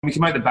We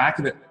came out the back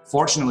of it.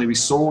 Fortunately, we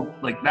sold,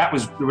 there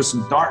was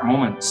some dark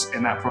moments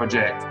in that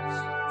project.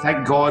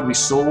 Thank God we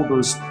sold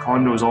those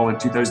condos all in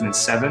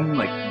 2007,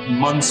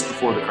 months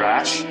before the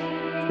crash.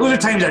 Those are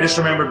times I just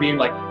remember being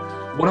like,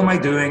 what am I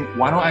doing?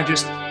 Why don't I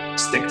just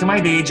stick to my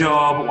day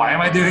job? Why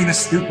am I doing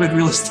this stupid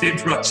real estate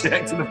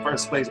project in the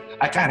first place?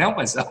 I can't help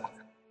myself.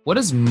 What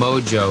does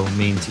mojo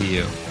mean to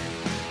you?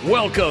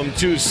 Welcome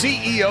to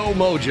CEO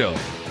Mojo,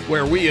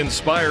 where we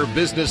inspire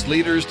business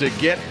leaders to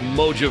get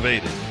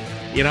motivated.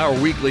 In our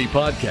weekly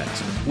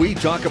podcast, we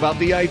talk about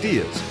the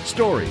ideas,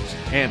 stories,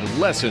 and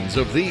lessons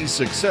of these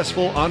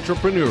successful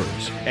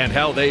entrepreneurs and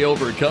how they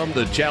overcome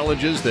the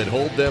challenges that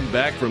hold them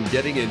back from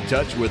getting in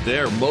touch with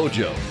their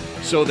mojo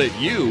so that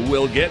you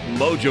will get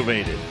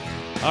motivated.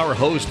 Our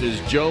host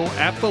is Joe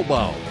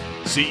Apfelbaum,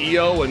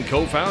 CEO and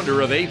co-founder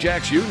of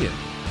Ajax Union,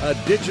 a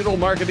digital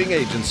marketing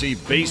agency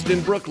based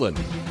in Brooklyn.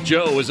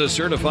 Joe is a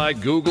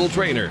certified Google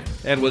trainer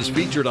and was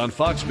featured on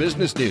Fox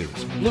Business News,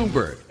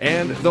 Bloomberg,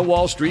 and The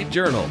Wall Street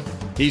Journal.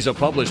 He's a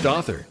published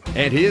author,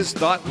 and his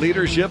thought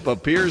leadership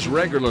appears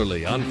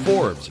regularly on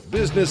Forbes,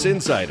 Business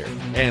Insider,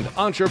 and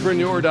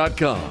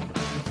Entrepreneur.com.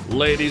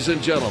 Ladies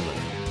and gentlemen,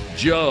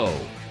 Joe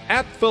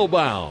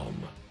Apfelbaum.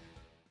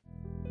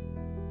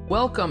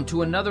 Welcome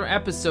to another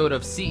episode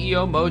of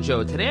CEO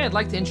Mojo. Today I'd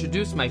like to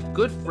introduce my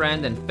good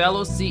friend and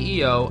fellow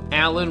CEO,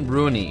 Alan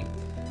Rooney.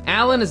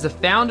 Alan is the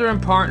founder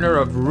and partner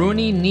of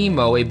Rooney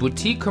Nemo, a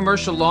boutique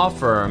commercial law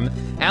firm.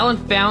 Alan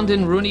founded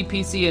Rooney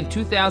PC in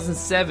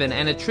 2007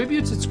 and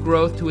attributes its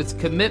growth to its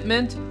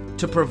commitment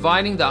to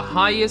providing the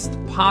highest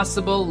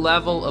possible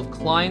level of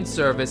client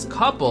service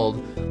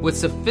coupled with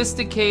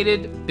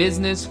sophisticated,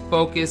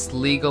 business-focused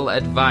legal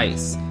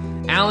advice.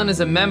 Alan is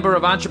a member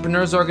of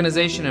Entrepreneurs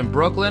Organization in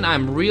Brooklyn.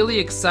 I'm really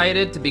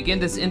excited to begin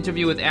this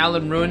interview with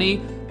Alan Rooney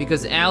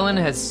because Alan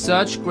has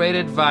such great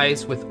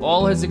advice with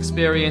all his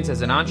experience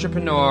as an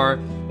entrepreneur,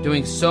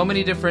 doing so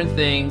many different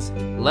things.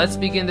 Let's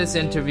begin this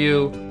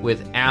interview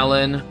with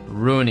Alan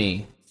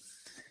Rooney.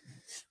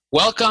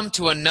 Welcome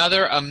to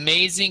another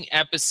amazing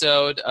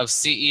episode of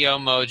CEO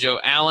Mojo.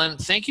 Alan,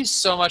 thank you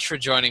so much for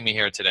joining me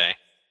here today.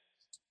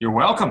 You're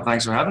welcome.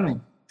 Thanks for having me.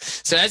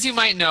 So as you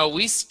might know,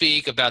 we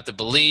speak about the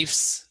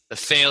beliefs, the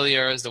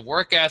failures, the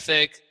work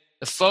ethic,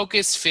 the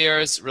focus,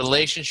 fears,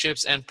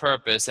 relationships, and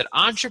purpose that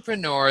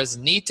entrepreneurs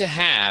need to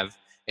have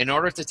in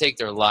order to take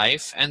their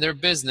life and their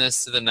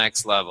business to the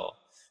next level.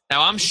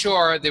 Now, I'm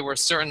sure there were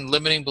certain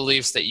limiting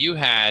beliefs that you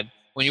had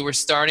when you were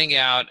starting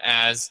out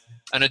as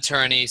an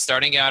attorney,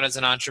 starting out as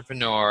an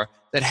entrepreneur,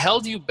 that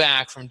held you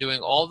back from doing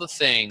all the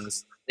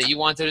things that you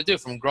wanted to do,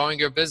 from growing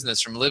your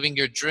business, from living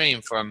your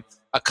dream, from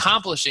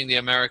accomplishing the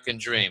American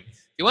dream.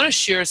 You want to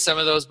share some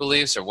of those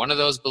beliefs or one of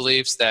those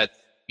beliefs that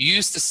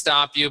used to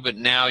stop you, but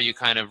now you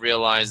kind of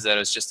realize that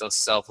it's just a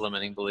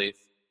self-limiting belief?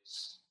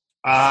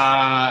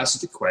 That's a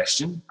good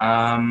question.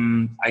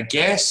 I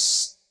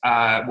guess,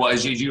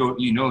 as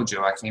you know,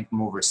 Joe, I came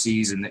from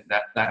overseas, and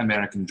that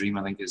American dream,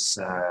 I think, is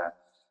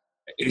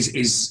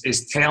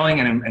telling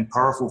and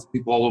powerful for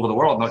people all over the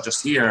world, not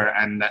just here.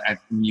 And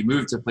when you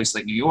move to a place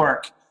like New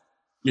York,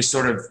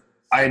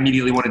 I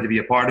immediately wanted to be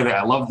a part of it.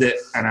 I loved it,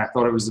 and I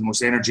thought it was the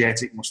most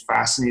energetic, most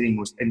fascinating,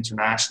 most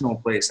international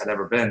place I'd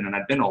ever been. And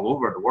I'd been all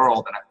over the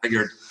world, and I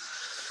figured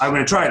I'm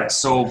going to try this.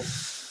 So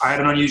I had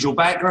an unusual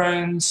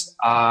background.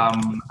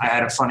 I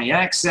had a funny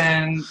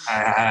accent.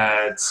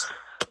 I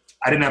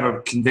didn't have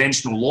a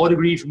conventional law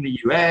degree from the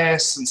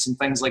US and some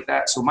things like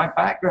that. So my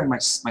background, my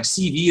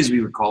CV, as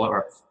we would call it,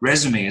 or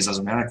resume, as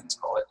Americans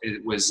call it,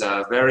 it was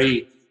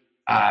very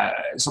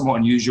somewhat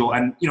unusual.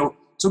 And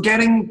so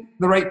getting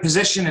the right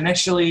position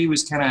initially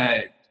was kind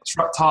of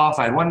tough.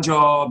 I had one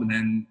job, and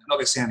then I'm not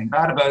going to say anything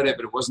bad about it,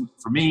 but it wasn't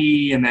for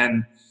me. And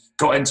then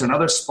got into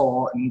another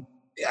spot, and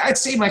I'd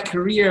say my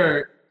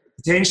career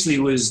potentially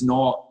was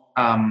not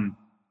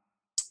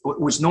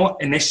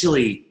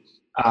initially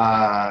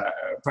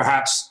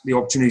perhaps the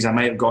opportunities I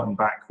might have gotten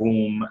back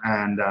home.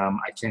 And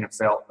I kind of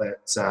felt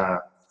that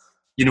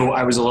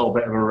I was a little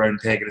bit of a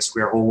round peg in a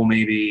square hole,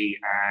 maybe,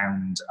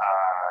 and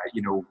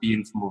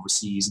being from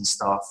overseas and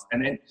stuff.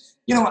 And then,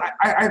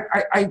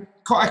 I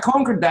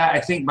conquered that, I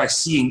think, by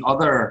seeing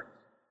other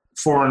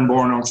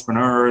foreign-born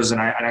entrepreneurs.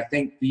 And I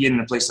think being in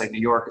a place like New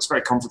York, it's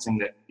very comforting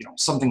that,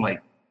 something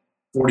like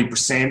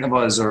 40% of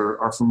us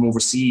are from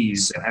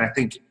overseas. And I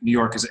think New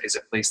York is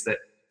a place that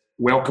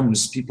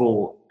welcomes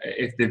people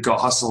if they've got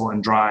hustle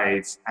and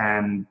drive.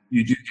 And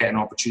you do get an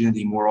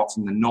opportunity more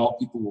often than not.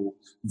 People will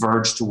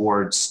verge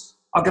towards,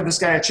 I'll give this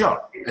guy a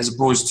shot, as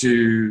opposed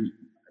to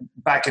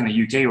back in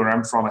the UK where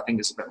I'm from, I think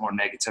it's a bit more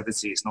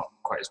negativity. It's not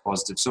quite as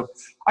positive. So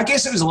I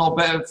guess it was a little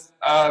bit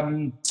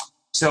of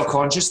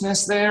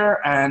self-consciousness there,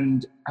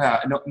 and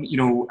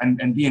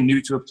and being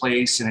new to a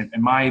place. And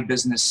in my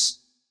business,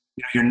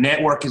 your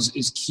network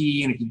is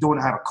key. And if you don't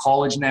have a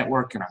college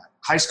network and a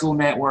high school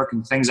network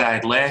and things I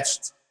had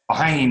left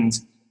behind,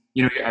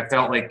 I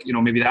felt like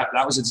maybe that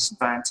was a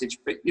disadvantage.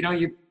 But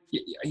you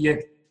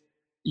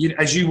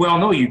as you well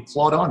know, you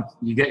plod on.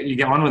 You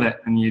get on with it,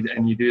 and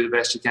you do the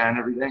best you can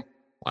every day.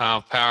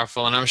 Wow,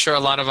 powerful. And I'm sure a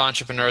lot of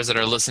entrepreneurs that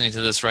are listening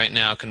to this right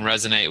now can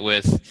resonate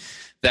with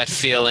that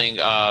feeling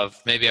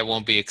of maybe I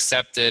won't be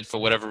accepted for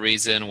whatever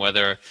reason,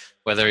 whether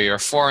you're a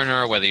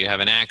foreigner, whether you have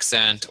an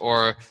accent,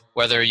 or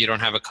whether you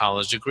don't have a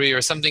college degree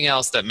or something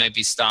else that may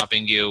be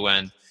stopping you.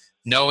 And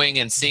knowing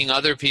and seeing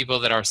other people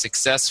that are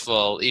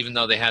successful, even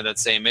though they have that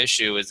same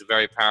issue, is a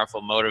very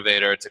powerful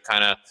motivator to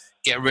kind of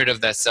get rid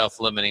of that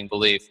self-limiting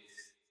belief.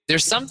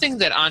 There's something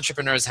that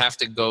entrepreneurs have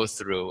to go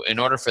through in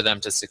order for them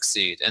to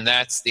succeed, and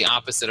that's the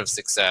opposite of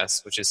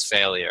success, which is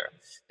failure.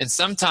 And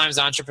sometimes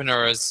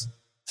entrepreneurs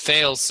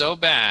fail so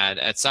bad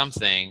at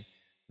something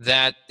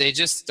that they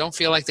just don't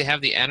feel like they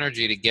have the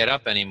energy to get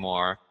up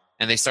anymore,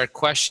 and they start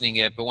questioning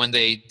it. But when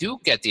they do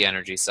get the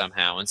energy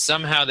somehow, and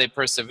somehow they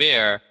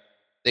persevere,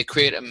 they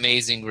create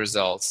amazing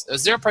results.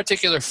 Is there a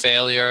particular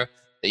failure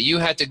that you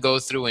had to go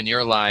through in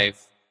your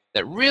life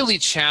that really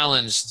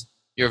challenged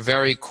your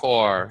very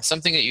core,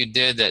 something that you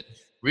did that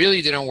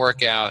really didn't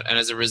work out, and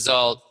as a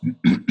result,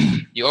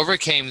 you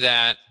overcame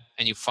that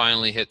and you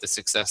finally hit the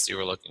success you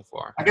were looking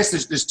for? I guess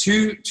there's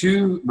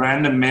two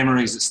random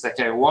memories that stick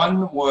out.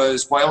 One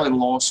was while in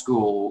law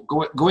school,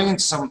 going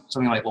into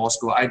something like law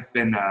school. I'd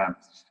been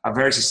a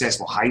very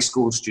successful high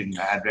school student.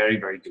 I had very,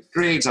 very good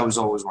grades. I was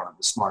always one of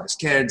the smartest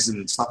kids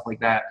and stuff like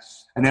that.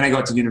 And then I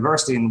got to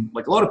university, and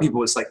like a lot of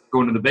people, it's like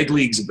going to the big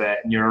leagues a bit,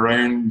 and you're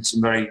around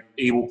some very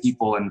able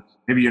people, and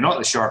maybe you're not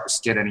the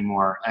sharpest kid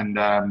anymore. And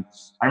I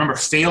remember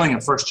failing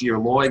a first-year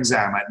law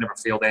exam. I'd never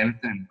failed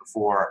anything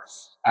before.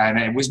 And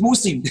it was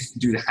mostly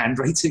due to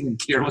handwriting and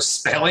careless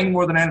spelling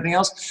more than anything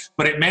else.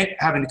 But it meant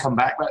having to come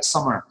back that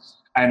summer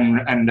and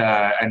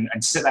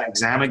sit that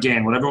exam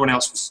again when everyone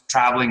else was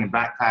traveling and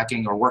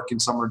backpacking or working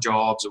summer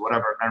jobs or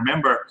whatever. And I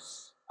remember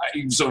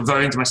sort of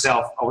vowing to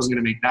myself I wasn't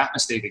going to make that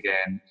mistake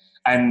again.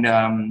 And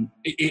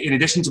in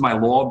addition to my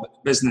law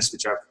business,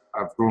 which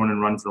I've grown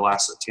and run for the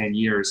last 10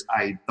 years,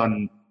 I've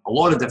done a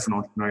lot of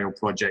different entrepreneurial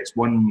projects.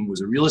 One was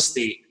a real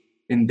estate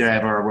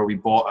endeavor where we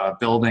bought a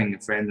building, a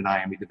friend and I,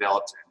 and we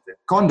developed it into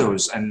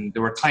condos. And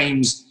there were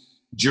times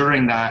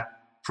during that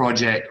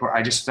project where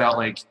I just felt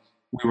like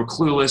we were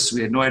clueless.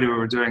 We had no idea what we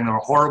were doing. There were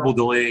horrible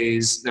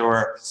delays. There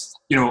were,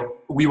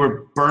 we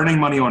were burning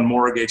money on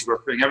mortgage. We were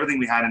putting everything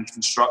we had into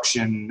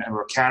construction, and we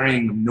were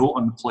carrying a note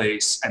on the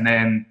place. And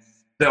then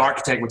the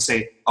architect would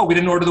say, "Oh, we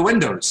didn't order the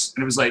windows."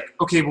 And it was like,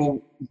 "Okay,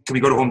 well, can we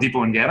go to Home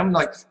Depot and get them?"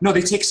 Like, no,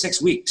 they take 6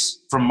 weeks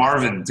from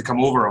Marvin to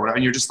come over or whatever.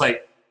 And you're just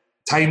like,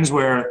 times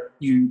where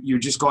you're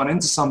just gone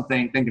into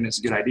something thinking it's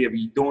a good idea, but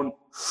you don't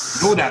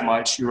know that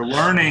much. You're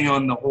learning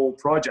on the whole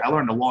project. I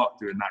learned a lot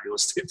doing that real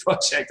estate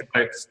project.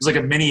 It was like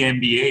a mini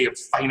MBA of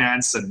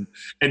finance and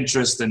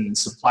interest and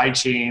supply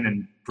chain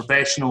and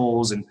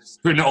professionals, and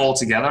putting it all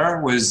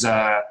together was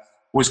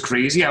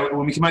crazy.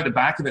 When we came out the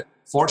back of it,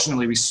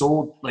 fortunately, we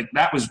sold,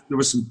 there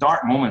was some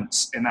dark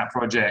moments in that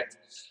project.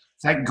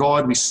 Thank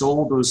God we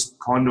sold those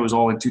condos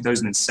all in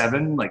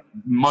 2007, like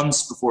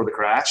months before the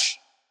crash.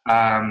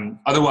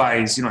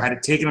 Otherwise, had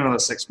it taken another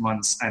 6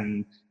 months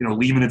and,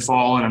 Lehman had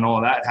fallen and all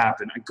of that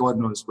happened, God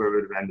knows where we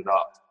would have ended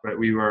up. But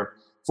we were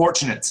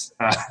fortunate.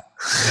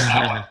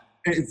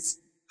 Those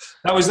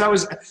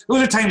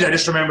are times I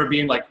just remember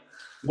being like,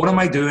 what am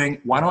I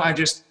doing? Why don't I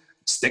just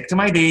stick to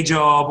my day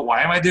job?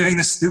 Why am I doing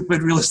this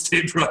stupid real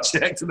estate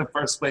project in the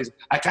first place?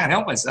 I can't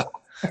help myself.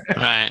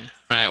 Right.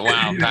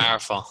 Wow.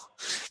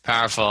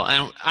 Powerful.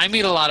 And I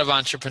meet a lot of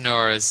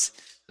entrepreneurs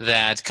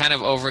that kind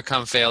of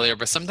overcome failure,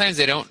 but sometimes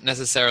they don't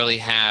necessarily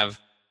have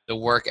the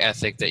work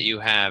ethic that you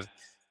have.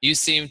 You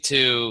seem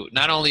to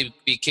not only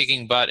be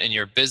kicking butt in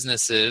your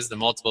businesses, the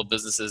multiple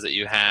businesses that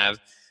you have,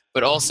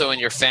 but also in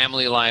your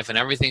family life and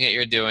everything that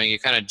you're doing. You're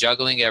kind of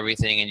juggling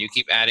everything, and you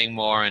keep adding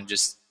more and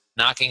just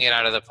knocking it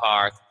out of the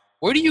park.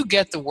 Where do you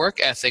get the work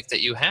ethic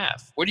that you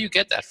have? Where do you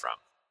get that from?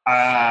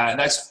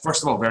 That's,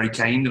 first of all, very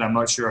kind, and I'm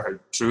not sure how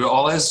true it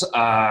all is.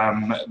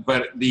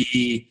 But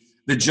the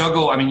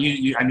juggle, I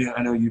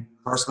know you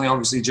personally,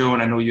 obviously, Joe,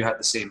 and I know you had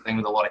the same thing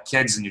with a lot of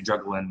kids, and you're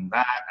juggling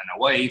that and a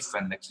wife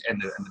and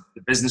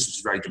the business, which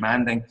is very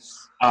demanding.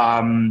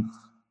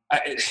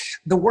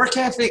 The work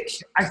ethic,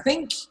 I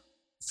think,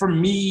 for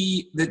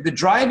me, the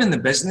drive in the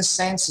business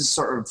sense is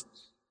sort of,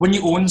 when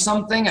you own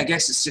something, I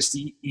guess it's just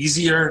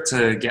easier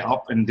to get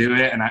up and do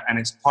it, and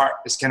it's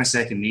kind of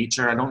second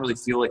nature. I don't really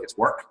feel like it's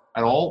work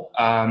at all.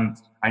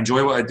 I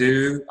enjoy what I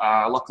do.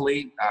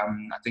 Luckily, I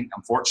think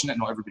I'm fortunate.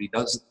 Not everybody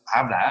does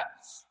have that.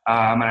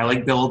 And I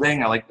like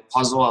building. I like the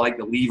puzzle. I like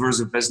the levers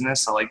of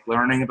business. I like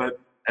learning about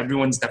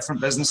everyone's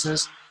different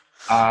businesses.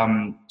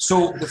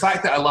 So the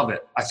fact that I love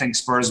it, I think,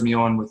 spurs me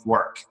on with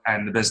work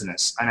and the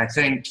business. And I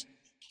think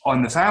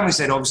on the family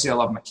side, obviously, I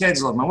love my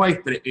kids, I love my wife,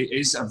 but it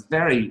is a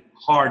very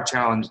hard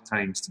challenge at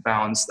times to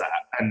balance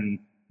that. And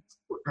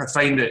I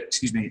find that,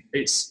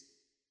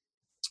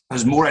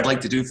 there's more I'd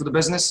like to do for the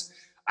business,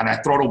 and I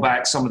throttle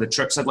back some of the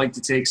trips I'd like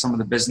to take, some of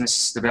the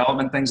business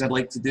development things I'd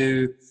like to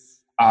do.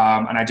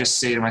 And I just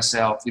say to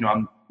myself,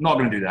 I'm not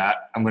going to do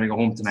that. I'm going to go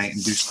home tonight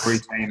and do story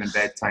time and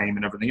bedtime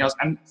and everything else.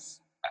 And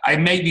I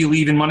may be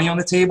leaving money on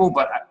the table,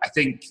 but I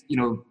think,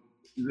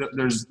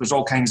 there's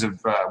all kinds of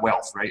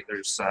wealth, right?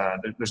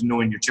 There's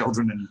knowing your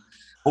children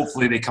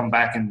hopefully they come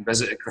back and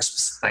visit at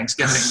Christmas and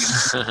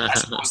Thanksgiving,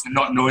 as opposed to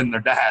not knowing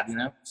their dad,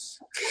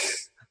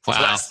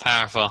 Wow, so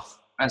powerful.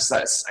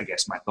 That's I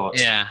guess my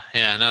thoughts. Yeah,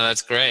 no,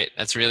 that's great.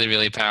 That's really,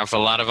 really powerful.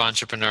 A lot of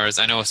entrepreneurs,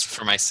 I know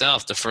for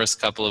myself, the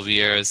first couple of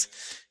years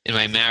in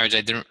my marriage,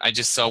 I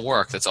just saw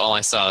work. That's all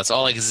I saw. That's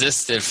all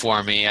existed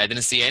for me. I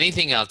didn't see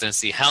anything else. Didn't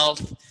see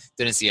health,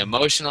 didn't see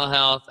emotional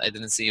health. I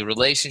didn't see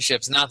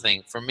relationships,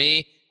 nothing. For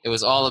me, it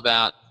was all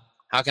about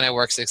how can I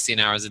work 16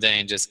 hours a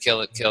day and just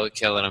kill it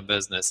in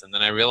business. And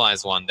then I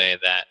realized one day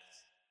that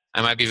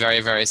I might be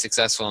very, very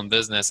successful in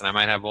business and I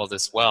might have all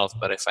this wealth,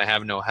 but if I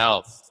have no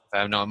health, if I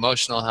have no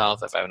emotional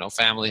health, if I have no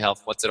family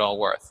health, what's it all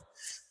worth?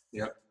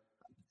 Yep.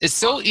 It's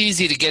so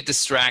easy to get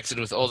distracted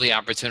with all the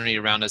opportunity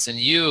around us. And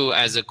you,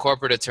 as a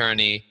corporate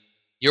attorney,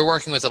 you're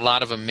working with a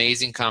lot of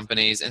amazing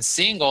companies and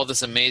seeing all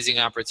this amazing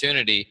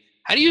opportunity.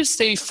 How do you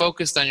stay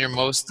focused on your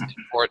most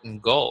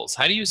important goals?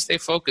 How do you stay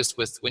focused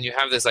with when you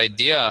have this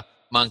idea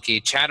monkey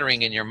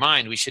chattering in your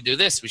mind? We should do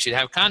this. We should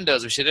have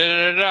condos. We should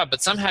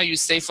but somehow you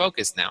stay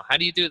focused now. How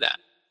do you do that?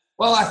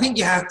 Well, I think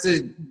you have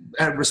to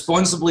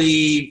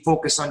responsibly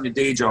focus on your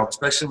day job,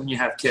 especially when you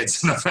have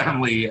kids and a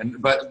family.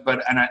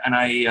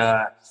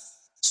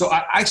 So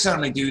I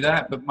certainly do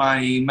that. But my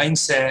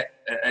mindset,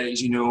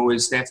 as you know,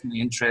 is definitely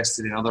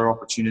interested in other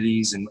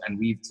opportunities, and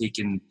we've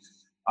taken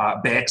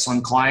bets on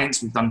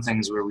clients. We've done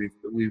things where we've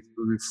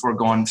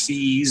foregone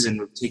fees and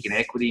we've taken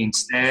equity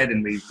instead,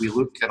 and we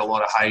look at a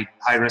lot of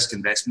high risk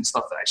investment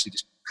stuff that actually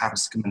just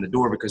happens to come in the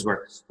door because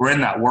we're in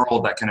that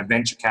world, that kind of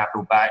venture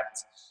capital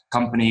backed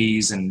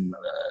companies and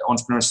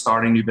entrepreneurs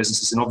starting new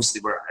businesses. And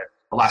obviously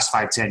the last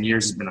 5-10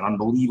 years has been an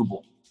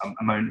unbelievable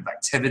amount of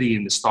activity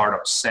in the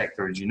startup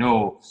sector, as you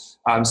know.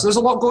 So there's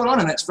a lot going on,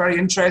 and it's very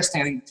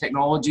interesting. I think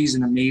technology is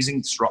an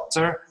amazing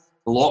disruptor.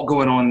 A lot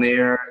going on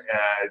there,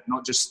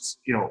 not just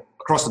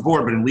across the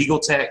board, but in legal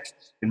tech.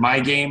 In my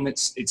game,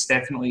 it's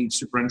definitely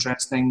super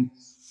interesting.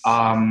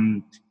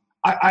 I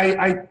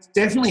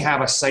definitely have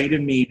a side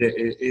of me that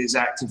is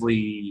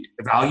actively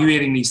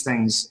evaluating these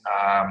things.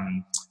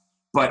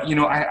 But,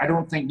 I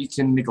don't think you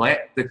can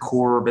neglect the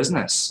core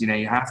business.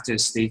 You have to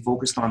stay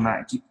focused on that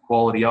and keep the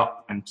quality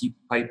up and keep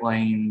the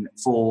pipeline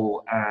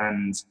full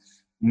and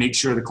make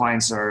sure the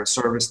clients are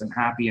serviced and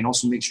happy, and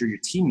also make sure your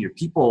team, your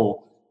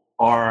people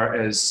are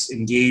as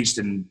engaged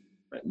and,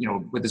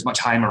 with as much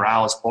high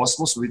morale as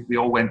possible. So we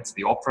all went to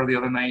the opera the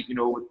other night,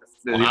 with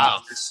the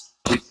office.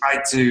 We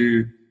tried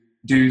to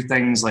do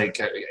things like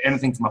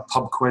anything from a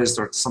pub quiz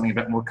or something a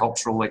bit more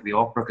cultural like the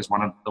opera, because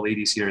one of the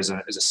ladies here is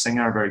a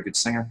singer, a very good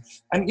singer.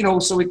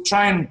 And, so we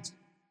try and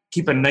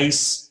keep a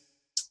nice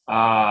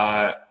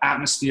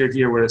atmosphere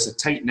here where it's a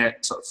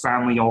tight-knit sort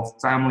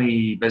of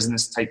family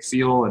business type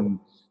feel. And,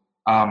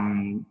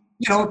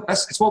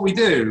 it's what we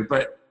do,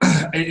 but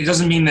it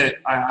doesn't mean that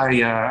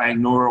I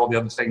ignore all the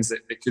other things that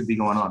could be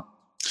going on.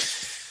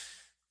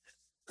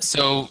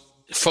 So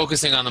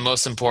focusing on the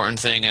most important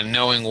thing and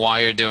knowing why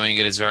you're doing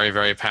it is very,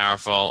 very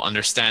powerful.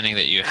 Understanding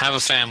that you have a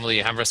family,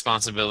 you have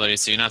responsibility,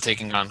 so you're not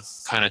taking on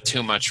kind of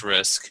too much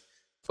risk.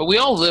 But we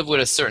all live with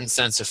a certain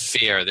sense of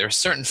fear. There are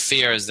certain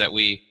fears that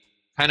we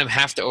kind of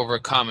have to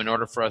overcome in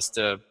order for us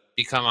to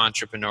become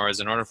entrepreneurs,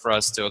 in order for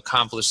us to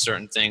accomplish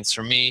certain things.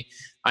 For me,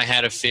 I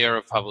had a fear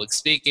of public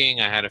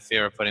speaking. I had a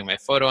fear of putting my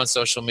photo on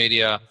social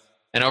media.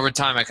 And over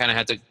time, I kind of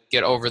had to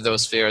get over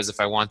those fears if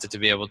I wanted to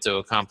be able to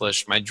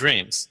accomplish my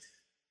dreams.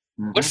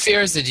 Mm-hmm. What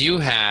fears did you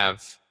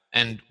have,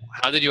 and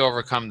how did you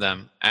overcome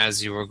them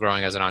as you were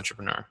growing as an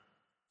entrepreneur?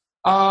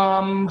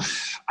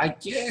 I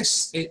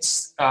guess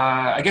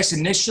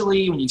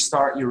initially when you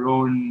start your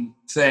own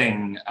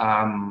thing,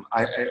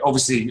 I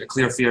obviously a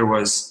clear fear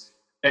was,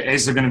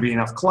 is there going to be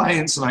enough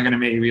clients? Am I going to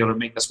be able to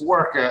make this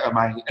work?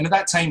 And at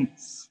that time,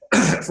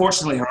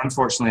 fortunately or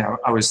unfortunately,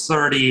 I was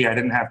 30. I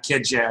didn't have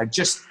kids yet. I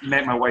just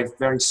met my wife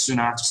very soon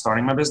after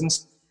starting my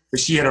business. But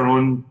she had her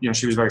own,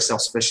 she was very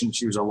self-sufficient.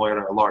 She was a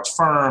lawyer at a large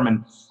firm.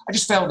 And I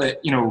just felt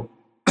that,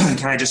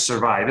 can I just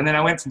survive? And then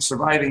I went from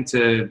surviving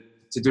to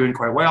doing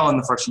quite well in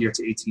the first year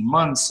to 18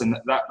 months. And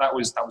that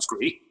was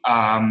great.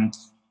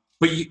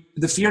 But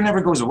the fear never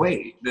goes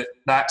away.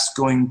 That's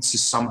going to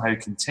somehow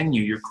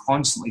continue. You're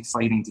constantly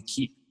fighting to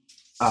keep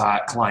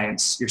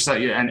clients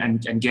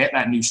and get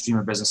that new stream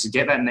of business, to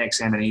get that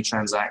next M&A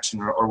transaction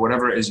or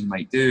whatever it is you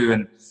might do.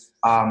 And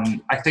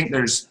I think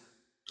there's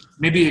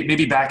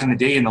maybe back in the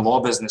day in the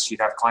law business,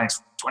 you'd have clients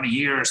for 20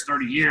 years,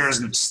 30 years,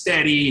 and it was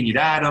steady, and you'd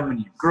add them and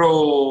you'd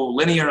grow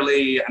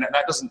linearly. And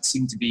that doesn't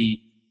seem to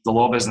be the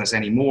law business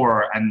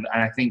anymore. And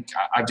I think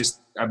I've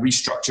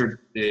restructured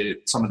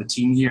some of the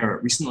team here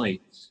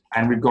recently.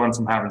 And we've gone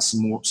from having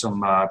some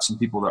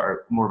people that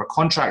are more of a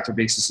contractor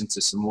basis into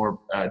some more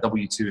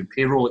W-2 and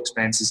payroll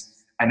expenses.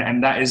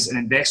 And that is an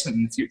investment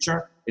in the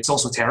future. It's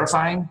also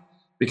terrifying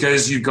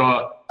because you've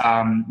got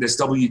this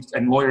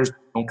and lawyers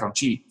don't come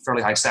cheap,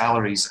 fairly high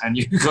salaries. And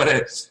you got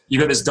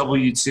this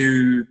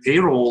W-2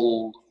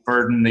 payroll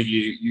burden that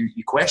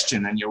you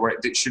question, and you're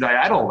worried, should I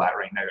add all that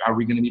right now? Are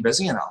we going to be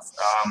busy enough?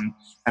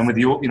 And with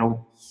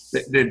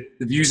the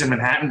views in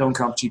Manhattan don't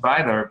come cheap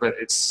either, but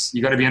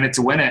you got to be in it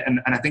to win it.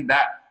 And I think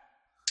that,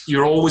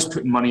 you're always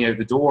putting money out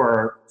the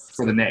door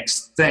for the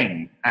next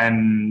thing,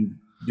 and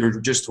you're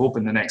just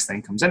hoping the next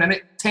thing comes in, and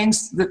it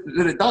tends that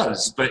it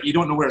does, but you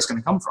don't know where it's going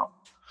to come from.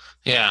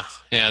 Yeah.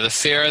 The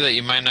fear that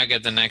you might not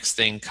get the next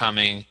thing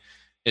coming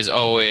is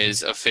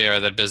always a fear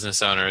that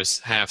business owners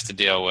have to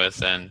deal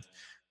with. And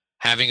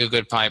having a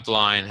good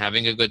pipeline,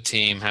 having a good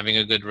team, having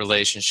a good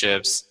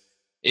relationships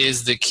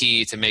is the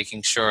key to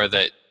making sure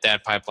that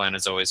that pipeline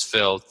is always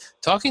filled.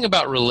 Talking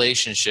about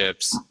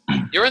relationships,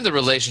 you're in the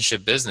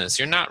relationship business.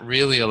 You're not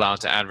really allowed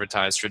to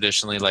advertise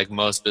traditionally like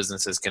most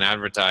businesses can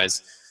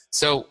advertise.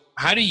 So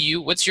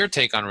what's your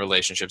take on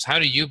relationships? How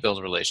do you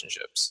build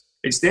relationships?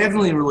 It's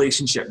definitely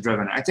relationship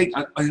driven. I think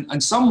in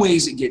some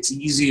ways it gets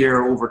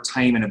easier over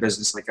time in a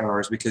business like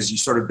ours because you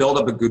sort of build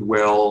up a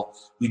goodwill,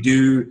 you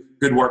do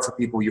good work for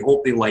people, you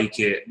hope they like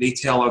it, they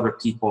tell other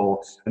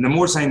people. And the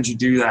more times you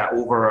do that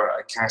over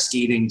a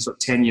cascading sort of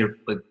 10-year,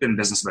 I've been in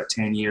business about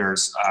 10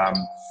 years,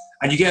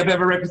 and you get a bit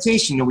of a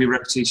reputation. You'll be a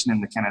reputation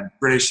in the kind of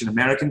British and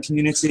American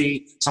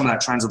community, some of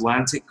that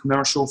transatlantic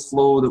commercial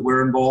flow that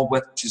we're involved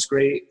with, which is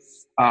great.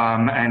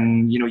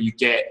 And you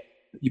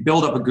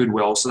build up a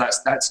goodwill, so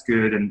that's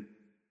good. And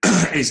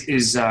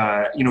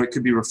it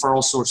could be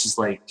referral sources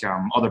like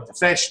other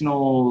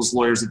professionals,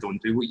 lawyers that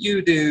don't do what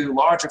you do,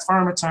 larger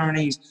firm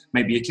attorneys,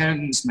 maybe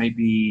accountants,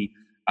 maybe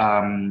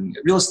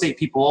real estate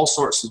people, all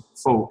sorts of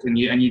folk, and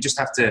you just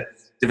have to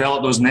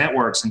develop those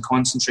networks and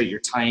concentrate your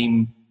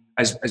time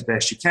as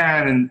best you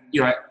can. And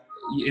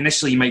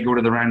initially you might go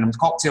to the random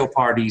cocktail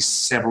parties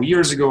several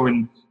years ago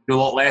and do a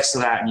lot less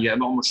of that, and you get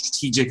a lot more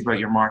strategic about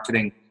your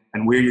marketing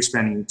and where you're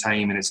spending your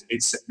time. And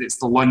it's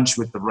the lunch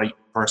with the right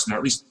person, or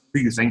at least who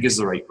you think is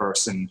the right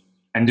person,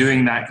 and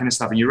doing that kind of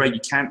stuff. And you're right,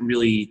 you can't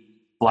really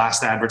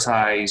blast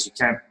advertise. You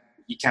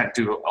can't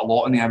do a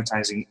lot in the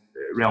advertising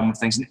realm of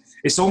things.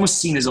 It's almost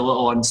seen as a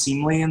little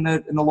unseemly in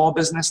the law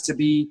business to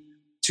be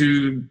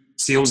too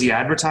salesy,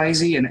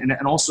 advertising, and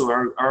also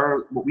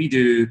our what we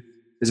do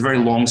is a very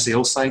long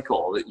sales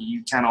cycle that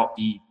you can't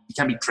be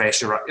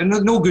pressurized. And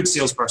no good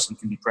salesperson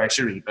can be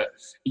pressury, but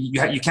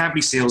you can't be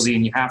salesy,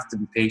 and you have to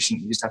be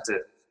patient. You just have to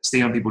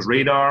stay on people's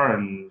radar.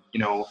 And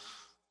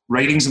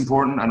writing's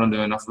important. I don't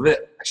do enough of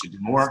it. I should do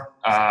more.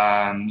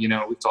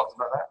 We've talked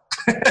about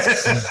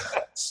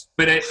that.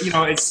 But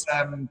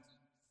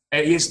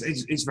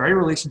it's very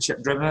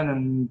relationship driven,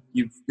 and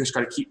you've just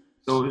got to keep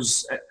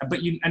those.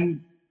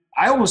 And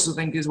I also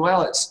think as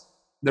well, it's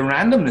the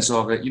randomness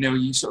of it.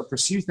 You sort of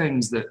pursue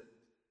things that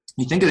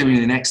you think are going to be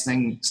the next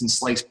thing since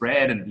sliced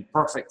bread and be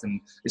perfect,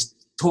 and it's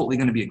totally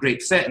going to be a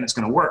great fit and it's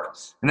going to work.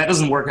 And that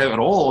doesn't work out at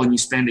all. And you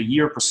spend a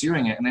year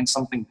pursuing it, and then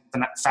something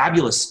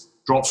fabulous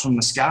drops from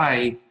the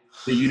sky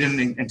that you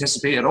didn't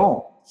anticipate at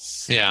all.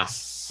 Yeah.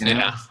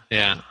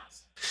 Yeah.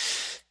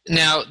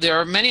 Now, there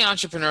are many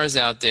entrepreneurs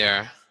out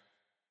there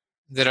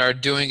that are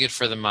doing it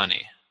for the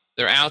money.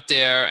 They're out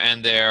there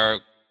and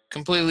they're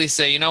completely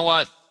say, you know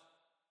what?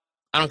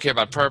 I don't care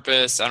about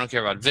purpose. I don't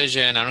care about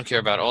vision. I don't care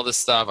about all this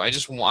stuff. I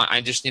just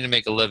need to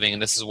make a living,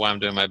 and this is why I'm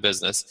doing my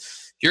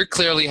business. You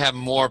clearly have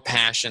more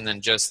passion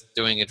than just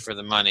doing it for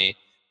the money.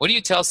 What do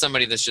you tell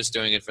somebody that's just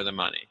doing it for the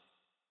money?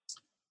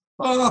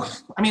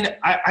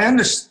 I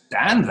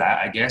understand that,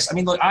 I guess.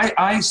 Look,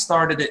 I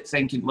started it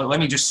thinking, let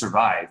me just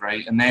survive,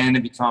 right? And then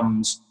it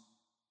becomes,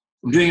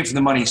 I'm doing it for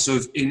the money. So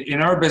if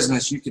in our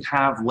business, you could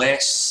have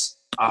less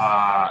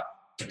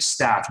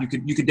staff. You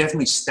could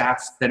definitely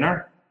staff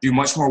thinner, do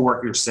much more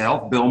work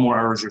yourself, bill more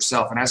hours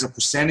yourself. And as a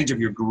percentage of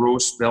your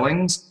gross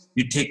billings,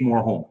 you take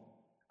more home.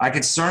 I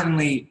could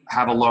certainly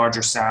have a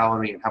larger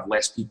salary and have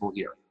less people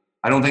here.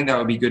 I don't think that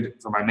would be good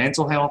for my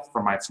mental health,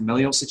 for my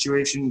familial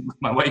situation with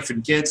my wife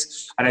and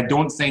kids. And I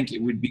don't think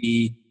it would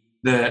be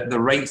the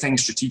right thing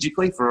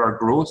strategically for our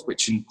growth,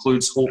 which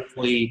includes,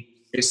 hopefully,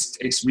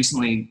 it's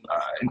recently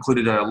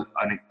included an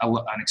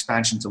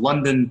expansion to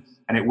London,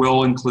 and it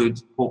will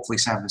include, hopefully,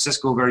 San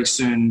Francisco very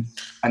soon.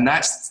 And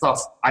that's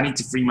stuff, I need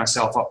to free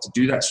myself up to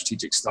do that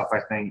strategic stuff, I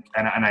think,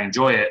 and I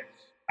enjoy it.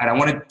 And I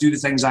want to do the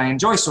things I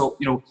enjoy. So,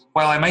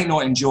 while I might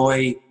not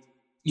enjoy,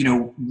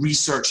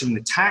 researching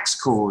the tax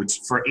codes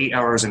for 8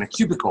 hours in a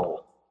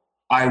cubicle,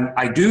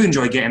 I do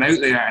enjoy getting out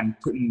there and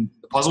putting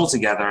the puzzle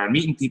together and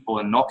meeting people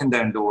and knocking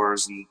down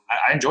doors. And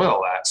I enjoy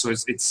all that. So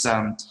it's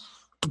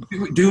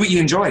do what you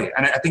enjoy.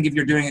 And I think if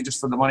you're doing it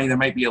just for the money, there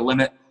might be a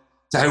limit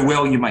to how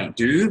well you might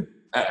do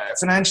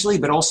financially,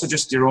 but also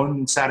just your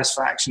own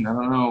satisfaction. I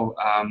don't know.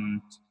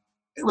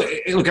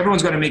 Look,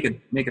 everyone's got to make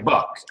a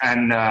buck,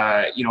 and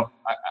I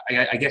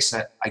guess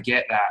I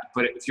get that.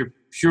 But if you're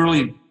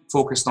purely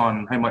focused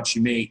on how much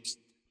you make,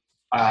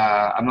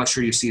 I'm not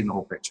sure you're seeing the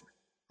whole picture.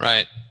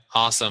 Right.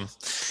 Awesome.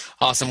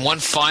 One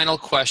final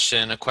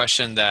question, a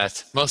question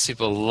that most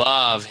people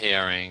love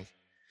hearing.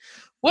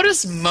 What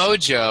does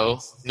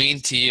mojo mean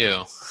to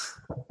you?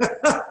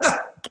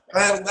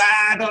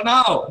 I don't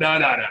know. No.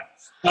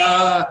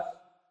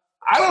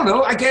 I don't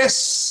know. I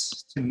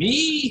guess to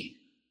me,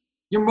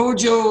 your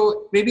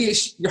mojo, maybe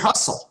it's your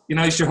hustle.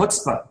 It's your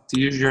chutzpah, to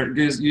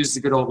use the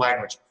good old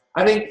language.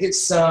 I think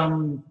it's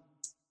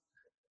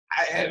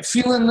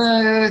feeling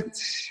the,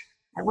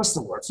 what's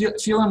the word?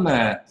 Feeling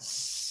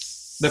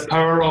the the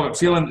power of it,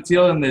 feeling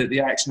the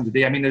action of the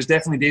day. I mean, there's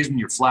definitely days when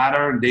you're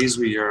flatter and days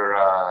where you're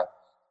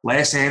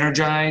less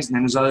energized, and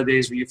then there's other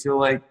days where you feel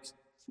like,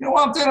 you know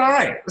what, I'm doing all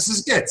right. This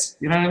is good.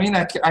 You know what I mean?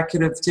 I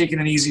could have taken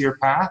an easier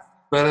path,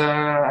 but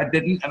I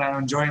didn't, and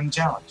I'm enjoying the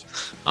challenge.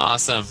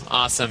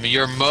 Awesome.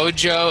 Your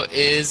mojo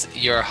is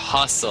your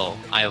hustle.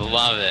 I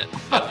love it.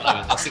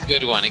 That's a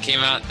good one. It came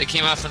out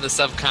from the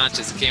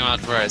subconscious. It came out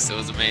for us. It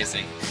was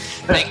amazing.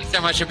 Thank you so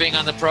much for being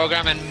on the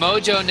program. And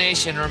Mojo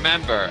Nation,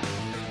 remember,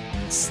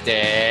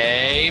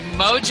 stay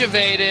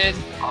motivated.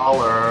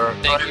 Holler.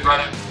 Thank you,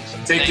 brother.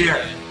 Take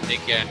care.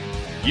 Take care.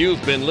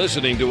 You've been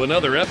listening to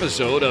another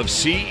episode of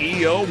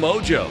CEO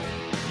Mojo,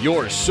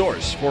 your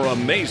source for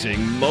amazing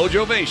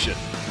motivation.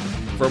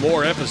 For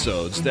more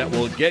episodes that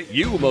will get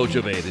you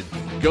motivated,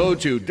 go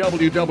to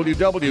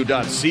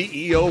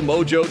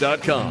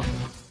www.ceomojo.com.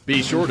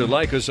 Be sure to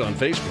like us on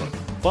Facebook,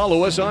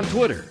 follow us on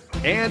Twitter,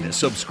 and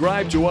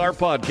subscribe to our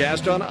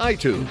podcast on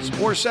iTunes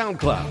or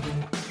SoundCloud.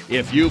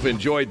 If you've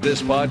enjoyed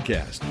this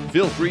podcast,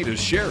 feel free to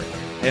share it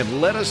and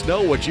let us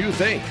know what you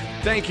think.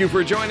 Thank you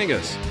for joining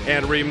us.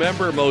 And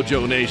remember,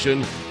 Mojo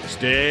Nation,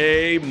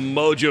 stay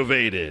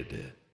motivated.